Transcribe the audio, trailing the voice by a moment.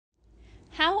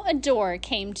How a door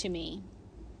came to me.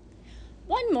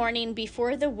 One morning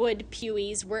before the wood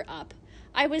pewees were up,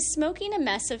 I was smoking a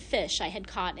mess of fish I had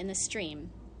caught in the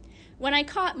stream. When I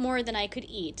caught more than I could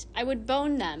eat, I would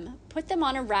bone them, put them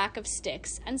on a rack of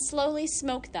sticks, and slowly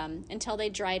smoke them until they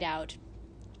dried out.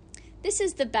 This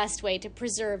is the best way to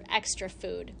preserve extra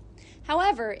food.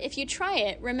 However, if you try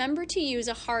it, remember to use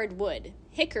a hard wood.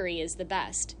 Hickory is the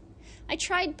best. I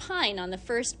tried pine on the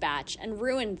first batch and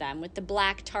ruined them with the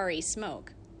black tarry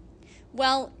smoke.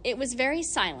 Well, it was very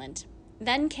silent.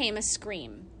 Then came a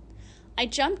scream. I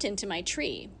jumped into my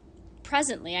tree.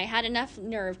 Presently, I had enough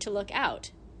nerve to look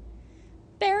out.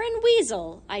 "Baron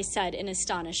Weasel," I said in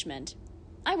astonishment.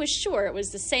 I was sure it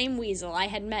was the same weasel I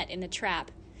had met in the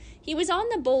trap. He was on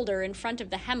the boulder in front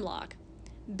of the hemlock,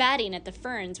 batting at the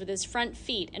ferns with his front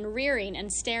feet and rearing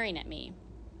and staring at me.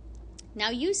 "Now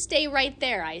you stay right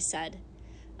there," I said.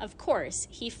 Of course,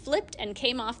 he flipped and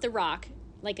came off the rock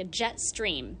like a jet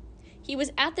stream. He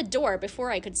was at the door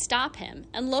before I could stop him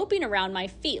and loping around my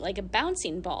feet like a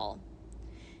bouncing ball.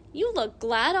 "You look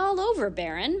glad all over,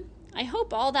 Baron. I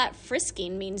hope all that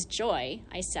frisking means joy,"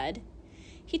 I said.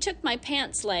 He took my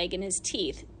pants leg in his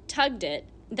teeth, tugged it,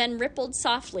 then rippled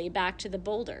softly back to the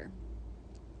boulder.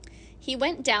 He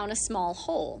went down a small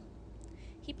hole.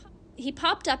 He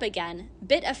popped up again,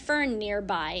 bit a fern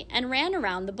nearby, and ran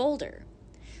around the boulder.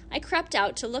 I crept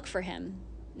out to look for him.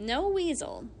 No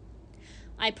weasel.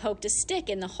 I poked a stick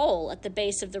in the hole at the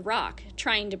base of the rock,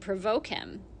 trying to provoke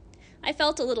him. I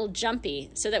felt a little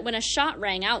jumpy, so that when a shot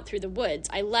rang out through the woods,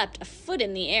 I leapt a foot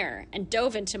in the air and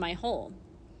dove into my hole.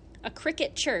 A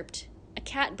cricket chirped. A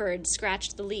catbird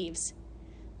scratched the leaves.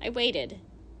 I waited.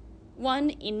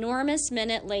 One enormous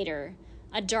minute later,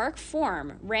 a dark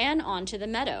form ran onto the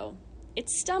meadow. It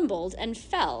stumbled and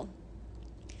fell.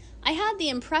 I had the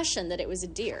impression that it was a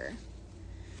deer.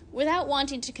 Without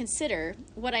wanting to consider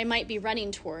what I might be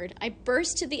running toward, I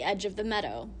burst to the edge of the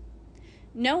meadow.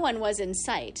 No one was in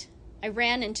sight. I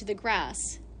ran into the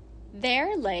grass.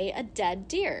 There lay a dead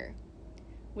deer.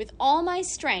 With all my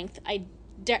strength, I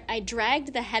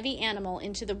dragged the heavy animal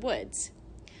into the woods.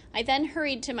 I then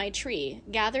hurried to my tree,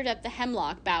 gathered up the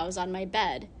hemlock boughs on my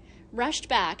bed, rushed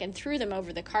back and threw them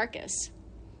over the carcass.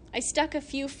 I stuck a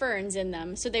few ferns in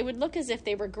them so they would look as if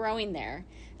they were growing there,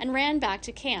 and ran back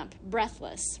to camp,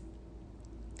 breathless.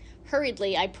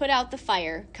 Hurriedly, I put out the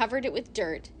fire, covered it with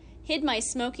dirt, hid my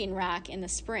smoking rack in the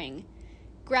spring,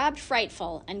 grabbed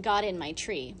Frightful, and got in my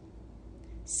tree.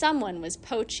 Someone was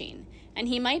poaching, and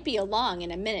he might be along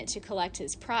in a minute to collect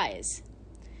his prize.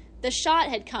 The shot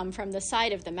had come from the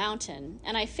side of the mountain,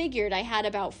 and I figured I had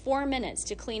about 4 minutes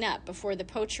to clean up before the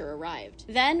poacher arrived.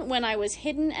 Then, when I was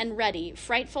hidden and ready,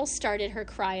 Frightful started her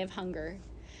cry of hunger.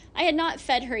 I had not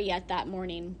fed her yet that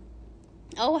morning.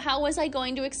 Oh, how was I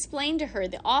going to explain to her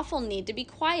the awful need to be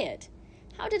quiet?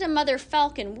 How did a mother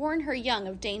falcon warn her young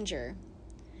of danger?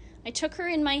 I took her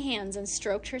in my hands and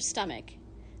stroked her stomach.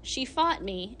 She fought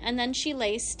me, and then she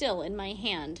lay still in my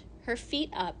hand, her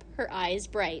feet up, her eyes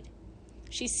bright.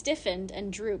 She stiffened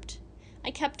and drooped.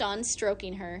 I kept on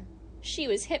stroking her. She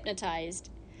was hypnotized.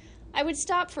 I would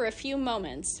stop for a few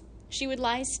moments. She would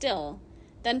lie still,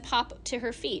 then pop to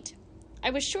her feet.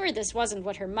 I was sure this wasn't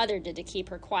what her mother did to keep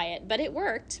her quiet, but it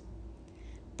worked.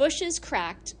 Bushes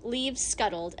cracked, leaves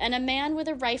scuttled, and a man with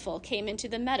a rifle came into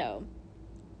the meadow.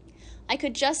 I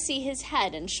could just see his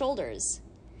head and shoulders.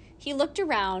 He looked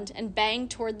around and banged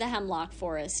toward the hemlock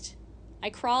forest. I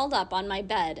crawled up on my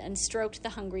bed and stroked the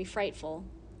hungry Frightful.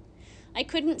 I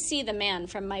couldn't see the man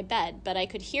from my bed, but I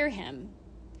could hear him.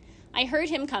 I heard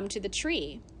him come to the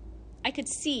tree. I could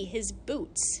see his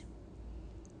boots.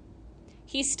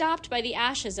 He stopped by the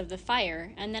ashes of the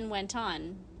fire and then went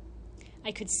on.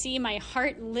 I could see my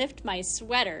heart lift my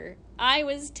sweater. I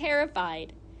was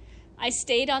terrified. I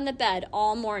stayed on the bed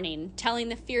all morning, telling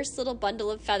the fierce little bundle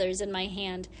of feathers in my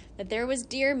hand that there was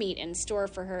deer meat in store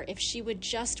for her if she would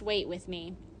just wait with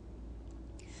me.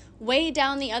 Way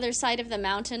down the other side of the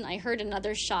mountain, I heard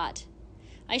another shot.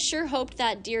 I sure hoped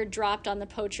that deer dropped on the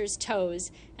poacher's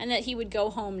toes and that he would go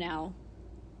home now.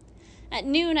 At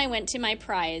noon, I went to my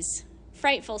prize.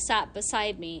 Frightful sat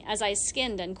beside me as I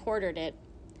skinned and quartered it.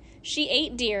 She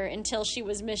ate deer until she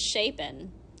was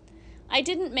misshapen. I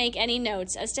didn't make any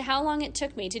notes as to how long it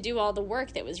took me to do all the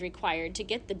work that was required to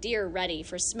get the deer ready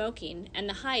for smoking and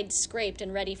the hide scraped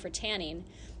and ready for tanning,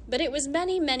 but it was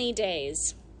many, many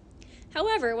days.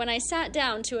 However, when I sat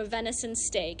down to a venison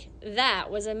steak, that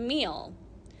was a meal.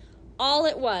 All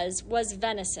it was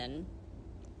venison.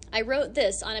 I wrote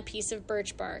this on a piece of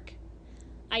birch bark.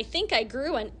 I think I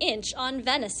grew an inch on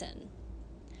venison.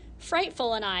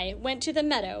 Frightful and I went to the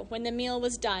meadow when the meal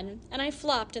was done, and I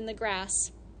flopped in the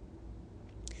grass.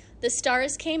 The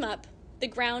stars came up, the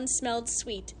ground smelled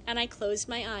sweet, and I closed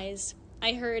my eyes.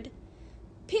 I heard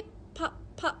pip, pop,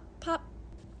 pop, pop.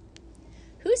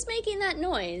 "Who's making that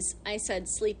noise?" I said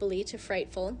sleepily to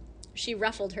Frightful. She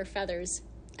ruffled her feathers.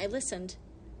 I listened.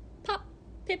 Pop,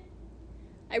 pip.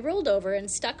 I rolled over and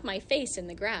stuck my face in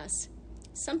the grass.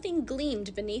 Something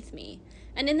gleamed beneath me,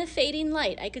 and in the fading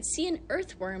light I could see an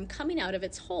earthworm coming out of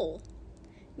its hole.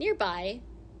 Nearby,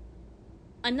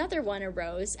 another one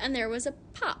arose, and there was a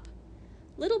pop.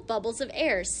 Little bubbles of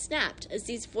air snapped as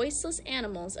these voiceless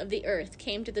animals of the earth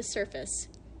came to the surface.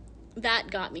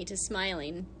 That got me to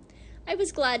smiling. I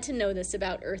was glad to know this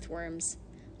about earthworms.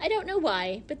 I don't know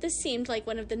why, but this seemed like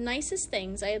one of the nicest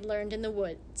things I had learned in the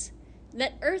woods,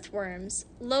 that earthworms,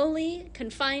 lowly,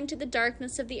 confined to the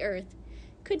darkness of the earth,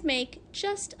 could make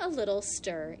just a little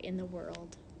stir in the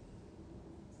world.